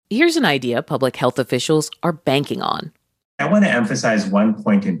Here's an idea public health officials are banking on. I want to emphasize one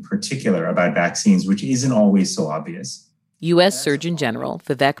point in particular about vaccines, which isn't always so obvious. U.S. Surgeon General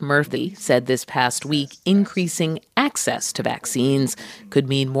Vivek Murthy said this past week increasing access to vaccines could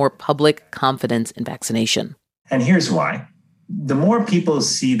mean more public confidence in vaccination. And here's why. The more people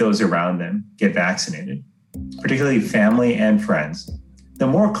see those around them get vaccinated, particularly family and friends, the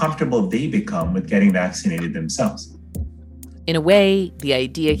more comfortable they become with getting vaccinated themselves. In a way, the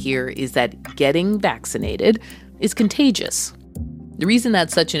idea here is that getting vaccinated is contagious. The reason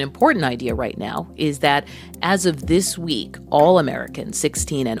that's such an important idea right now is that as of this week, all Americans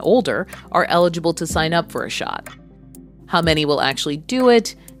 16 and older are eligible to sign up for a shot. How many will actually do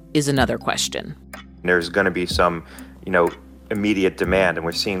it is another question. There's going to be some, immediate demand, and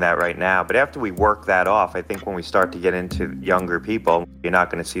we're seeing that right now. But after we work that off, I think when we start to get into younger people, you're not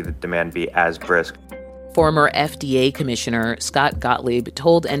going to see the demand be as brisk. Former FDA Commissioner Scott Gottlieb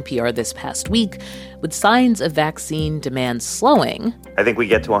told NPR this past week, with signs of vaccine demand slowing. I think we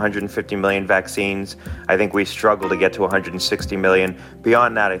get to 150 million vaccines. I think we struggle to get to 160 million.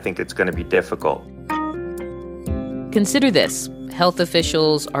 Beyond that, I think it's going to be difficult. Consider this. Health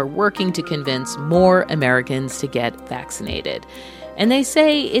officials are working to convince more Americans to get vaccinated. And they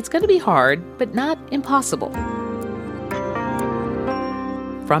say it's going to be hard, but not impossible.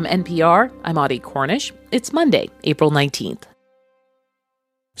 From NPR, I'm Audie Cornish. It's Monday, April 19th.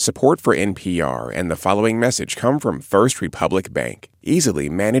 Support for NPR and the following message come from First Republic Bank. Easily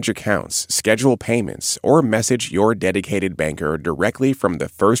manage accounts, schedule payments, or message your dedicated banker directly from the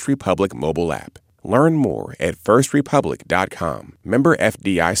First Republic mobile app. Learn more at firstrepublic.com. Member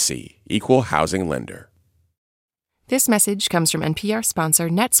FDIC, Equal Housing Lender. This message comes from NPR sponsor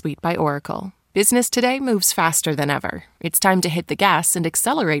NetSuite by Oracle. Business today moves faster than ever. It's time to hit the gas and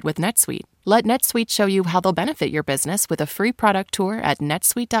accelerate with NetSuite. Let NetSuite show you how they'll benefit your business with a free product tour at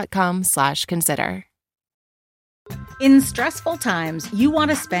netsuite.com/consider. In stressful times, you want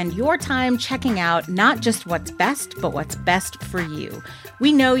to spend your time checking out not just what's best, but what's best for you.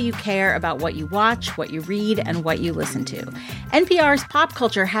 We know you care about what you watch, what you read, and what you listen to. NPR's Pop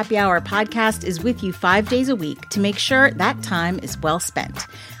Culture Happy Hour podcast is with you 5 days a week to make sure that time is well spent.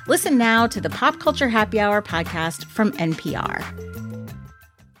 Listen now to the Pop Culture Happy Hour podcast from NPR.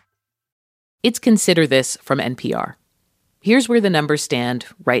 It's Consider This from NPR. Here's where the numbers stand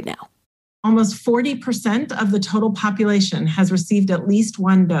right now. Almost 40% of the total population has received at least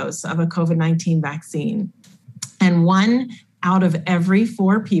one dose of a COVID-19 vaccine. And 1 out of every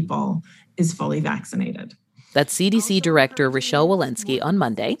 4 people is fully vaccinated. That's CDC Director Rochelle Walensky on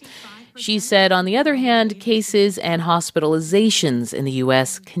Monday. She said, on the other hand, cases and hospitalizations in the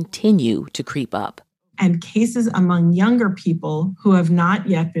U.S. continue to creep up. And cases among younger people who have not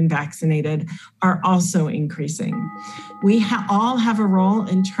yet been vaccinated are also increasing. We all have a role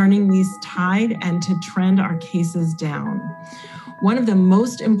in turning these tide and to trend our cases down. One of the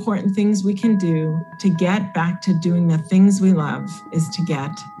most important things we can do to get back to doing the things we love is to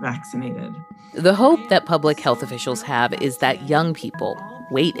get vaccinated. The hope that public health officials have is that young people,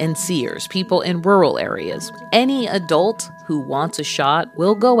 wait-and-seers, people in rural areas, any adult who wants a shot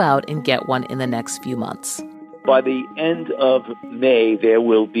will go out and get one in the next few months. By the end of May, there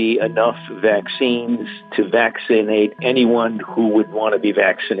will be enough vaccines to vaccinate anyone who would want to be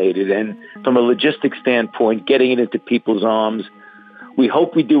vaccinated. And from a logistics standpoint, getting it into people's arms, we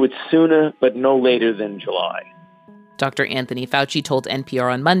hope we do it sooner, but no later than July. Dr. Anthony Fauci told NPR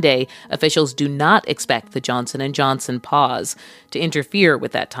on Monday officials do not expect the Johnson & Johnson pause to interfere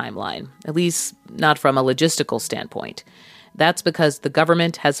with that timeline, at least not from a logistical standpoint. That's because the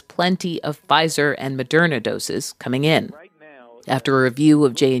government has plenty of Pfizer and Moderna doses coming in. After a review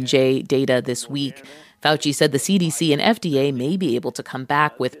of J&J data this week, Fauci said the CDC and FDA may be able to come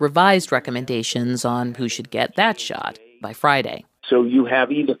back with revised recommendations on who should get that shot by Friday. So you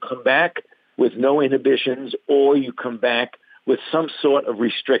have either come back with no inhibitions, or you come back with some sort of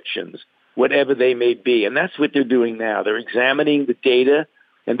restrictions, whatever they may be. And that's what they're doing now. They're examining the data,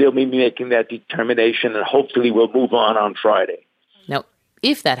 and they'll be making that determination, and hopefully we'll move on Friday. Now,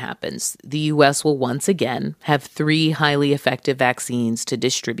 if that happens, the U.S. will once again have 3 highly effective vaccines to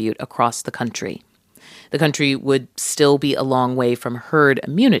distribute across the country. The country would still be a long way from herd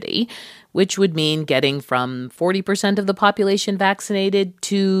immunity, which would mean getting from 40% of the population vaccinated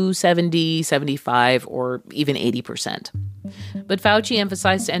to 70, 75, or even 80%. But Fauci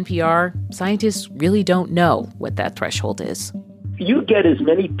emphasized to NPR, scientists really don't know what that threshold is. You get as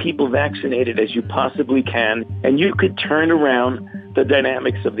many people vaccinated as you possibly can, and you could turn around the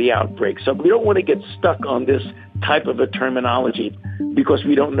dynamics of the outbreak. So we don't want to get stuck on this type of a terminology because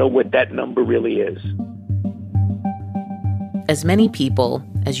we don't know what that number really is. as many people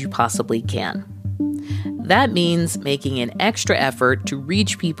as you possibly can. That means making an extra effort to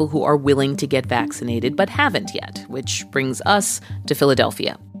reach people who are willing to get vaccinated but haven't yet, which brings us to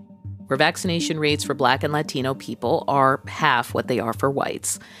Philadelphia, where vaccination rates for Black and Latino people are half what they are for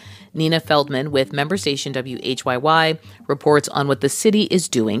whites. Nina Feldman with member station WHYY reports on what the city is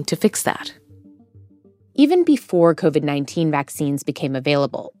doing to fix that. Even before COVID-19 vaccines became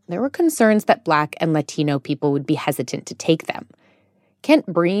available, there were concerns that Black and Latino people would be hesitant to take them. Kent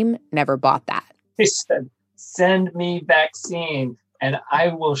Bream never bought that. He said, send me vaccine, and I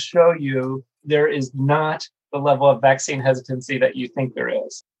will show you there is not the level of vaccine hesitancy that you think there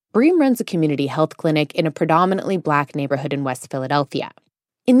is. Bream runs a community health clinic in a predominantly Black neighborhood in West Philadelphia.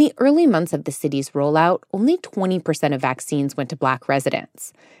 In the early months of the city's rollout, only 20% of vaccines went to Black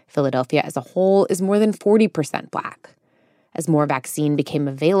residents. Philadelphia as a whole is more than 40% Black. As more vaccine became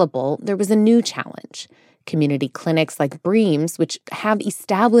available, there was a new challenge. Community clinics like Bream's, which have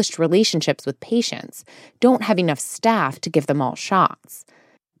established relationships with patients, don't have enough staff to give them all shots.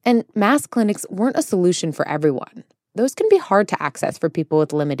 And mass clinics weren't a solution for everyone. Those can be hard to access for people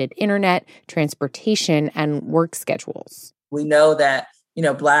with limited internet, transportation, and work schedules. We know that,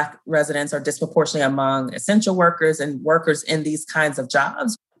 Black residents are disproportionately among essential workers and workers in these kinds of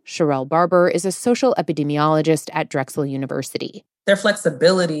jobs. Sherelle Barber is a social epidemiologist at Drexel University. Their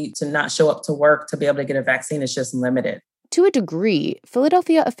flexibility to not show up to work to be able to get a vaccine is just limited. To a degree,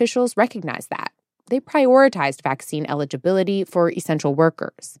 Philadelphia officials recognize that. They prioritized vaccine eligibility for essential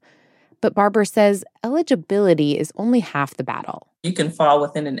workers. But Barber says eligibility is only half the battle. You can fall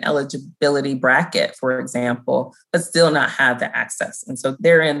within an eligibility bracket, for example, but still not have the access. And so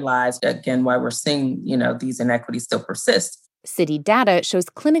therein lies, again, why we're seeing, these inequities still persist. City data shows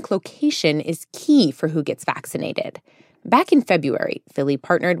clinic location is key for who gets vaccinated. Back in February, Philly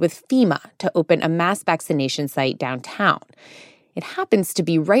partnered with FEMA to open a mass vaccination site downtown. It happens to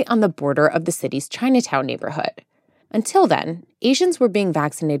be right on the border of the city's Chinatown neighborhood. Until then, Asians were being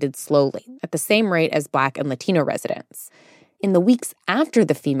vaccinated slowly, at the same rate as Black and Latino residents. In the weeks after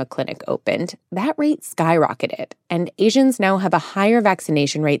the FEMA clinic opened, that rate skyrocketed, and Asians now have a higher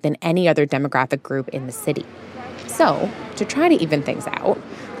vaccination rate than any other demographic group in the city. So, to try to even things out,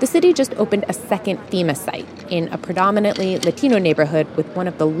 the city just opened a second FEMA site in a predominantly Latino neighborhood with one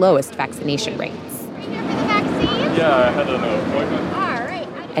of the lowest vaccination rates. Are you here for the vaccine? Yeah, I had an appointment. All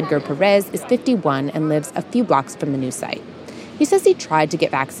right. Edgar Perez is 51 and lives a few blocks from the new site. He says he tried to get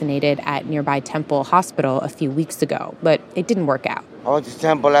vaccinated at nearby Temple Hospital a few weeks ago, but it didn't work out. I went to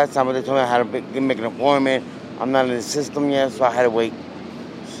Temple last time, but they told me I had to make an appointment. I'm not in the system yet, so I had to wait.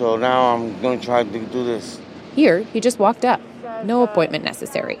 So now I'm going to try to do this. Here, he just walked up. No appointment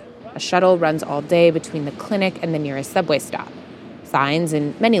necessary. A shuttle runs all day between the clinic and the nearest subway stop. Signs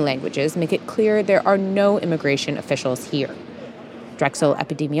in many languages make it clear there are no immigration officials here. Drexel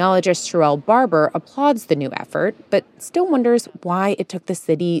epidemiologist Sherelle Barber applauds the new effort, but still wonders why it took the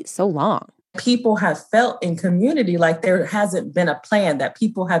city so long. People have felt in community like there hasn't been a plan, that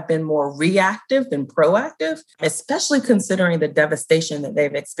people have been more reactive than proactive, especially considering the devastation that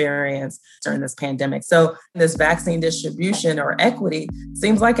they've experienced during this pandemic. So this vaccine distribution or equity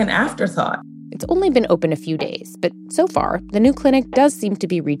seems like an afterthought. It's only been open a few days, but so far, the new clinic does seem to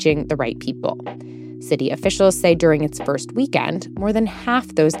be reaching the right people. City officials say during its first weekend, more than half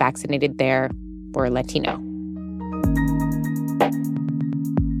those vaccinated there were Latino.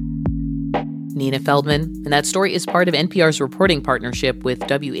 Nina Feldman, and that story is part of NPR's reporting partnership with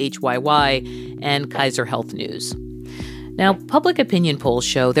WHYY and Kaiser Health News. Now, public opinion polls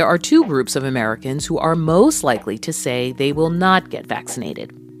show there are two groups of Americans who are most likely to say they will not get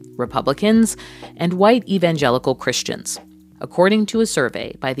vaccinated: Republicans and white evangelical Christians. According to a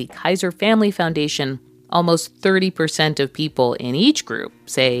survey by the Kaiser Family Foundation, almost 30% of people in each group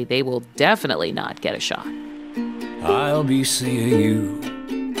say they will definitely not get a shot. I'll be seeing you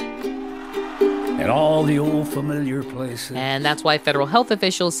in all the old familiar places. And that's why federal health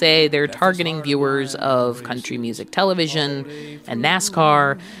officials say they're targeting viewers of country music television and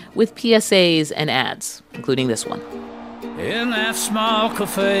NASCAR with PSAs and ads, including this one. In that small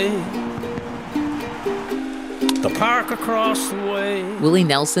cafe, the park across the way. Willie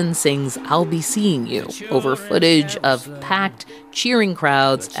Nelson sings "I'll Be Seeing You" over footage of packed, cheering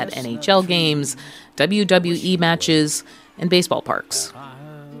crowds at NHL games, WWE matches, and baseball parks.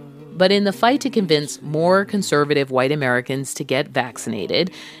 But in the fight to convince more conservative white Americans to get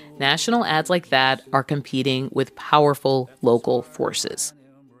vaccinated, national ads like that are competing with powerful local forces.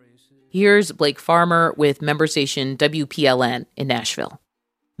 Here's Blake Farmer with member station WPLN in Nashville.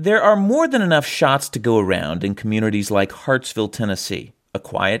 There are more than enough shots to go around in communities like Hartsville, Tennessee, a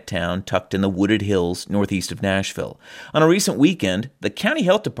quiet town tucked in the wooded hills northeast of Nashville. On a recent weekend, the county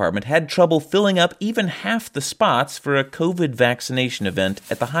health department had trouble filling up even half the spots for a COVID vaccination event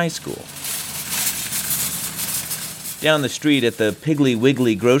at the high school. Down the street at the Piggly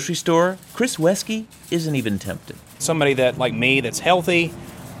Wiggly grocery store, Chris Wesky isn't even tempted. Somebody that, like me, that's healthy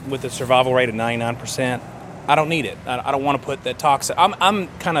with a survival rate of 99%, I don't need it. I don't want to put that toxic. I'm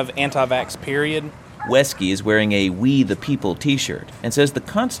kind of anti-vax, period. Wesky is wearing a We the People t-shirt and says the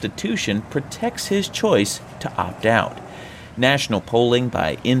Constitution protects his choice to opt out. National polling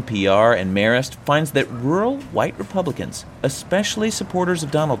by NPR and Marist finds that rural white Republicans, especially supporters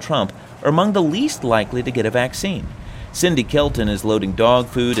of Donald Trump, are among the least likely to get a vaccine. Cindy Kelton is loading dog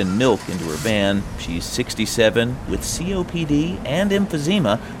food and milk into her van. She's 67 with COPD and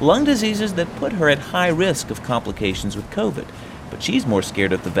emphysema, lung diseases that put her at high risk of complications with COVID. But she's more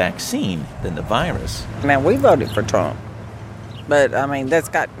scared of the vaccine than the virus. Man, we voted for Trump. But,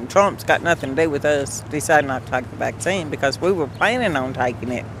 Trump's got nothing to do with us deciding not to take the vaccine because we were planning on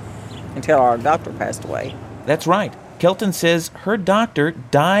taking it until our doctor passed away. That's right. Kelton says her doctor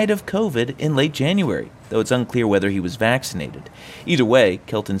died of COVID in late January, though it's unclear whether he was vaccinated. Either way,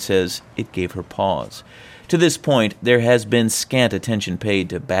 Kelton says it gave her pause. To this point, there has been scant attention paid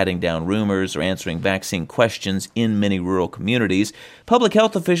to batting down rumors or answering vaccine questions in many rural communities. Public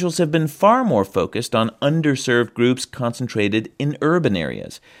health officials have been far more focused on underserved groups concentrated in urban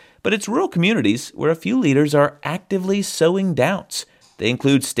areas. But it's rural communities where a few leaders are actively sowing doubts. They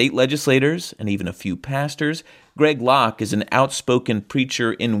include state legislators and even a few pastors. Greg Locke is an outspoken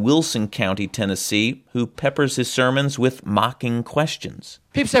preacher in Wilson County, Tennessee, who peppers his sermons with mocking questions.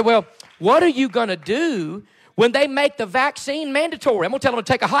 People say, well, what are you going to do when they make the vaccine mandatory? I'm going to tell them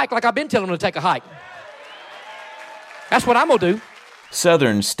to take a hike like I've been telling them to take a hike. That's what I'm going to do.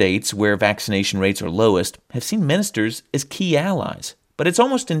 Southern states, where vaccination rates are lowest, have seen ministers as key allies. But it's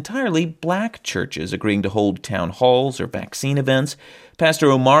almost entirely black churches agreeing to hold town halls or vaccine events. Pastor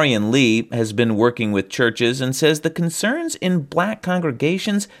Omarion Lee has been working with churches and says the concerns in black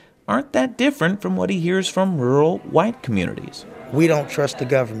congregations aren't that different from what he hears from rural white communities. We don't trust the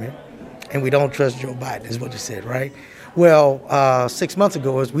government, and we don't trust Joe Biden, is what he said, right? Well, 6 months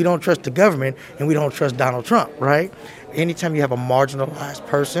ago is we don't trust the government, and we don't trust Donald Trump, right? Anytime you have a marginalized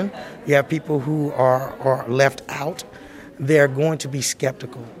person, you have people who are left out, they're going to be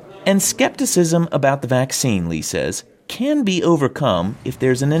skeptical. And skepticism about the vaccine, Lee says, can be overcome if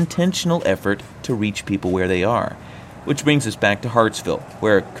there's an intentional effort to reach people where they are. Which brings us back to Hartsville,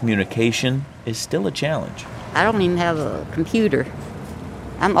 where communication is still a challenge. I don't even have a computer.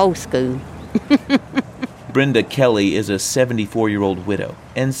 I'm old school. Brenda Kelly is a 74-year-old widow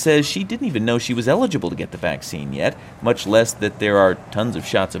and says she didn't even know she was eligible to get the vaccine yet, much less that there are tons of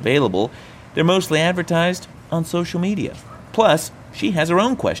shots available. They're mostly advertised on social media. Plus, she has her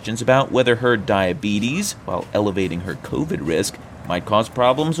own questions about whether her diabetes, while elevating her COVID risk, might cause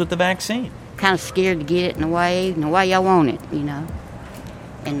problems with the vaccine. Kind of scared to get it in the way I want it, you know.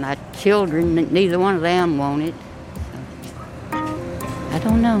 And my children, neither one of them want it. So, I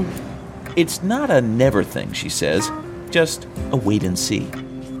don't know. It's not a never thing, she says, just a wait and see.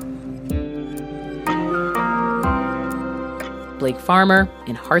 Blake Farmer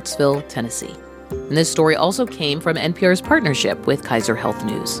in Hartsville, Tennessee. And this story also came from NPR's partnership with Kaiser Health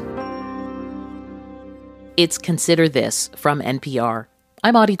News. It's Consider This from NPR.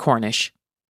 I'm Audie Cornish.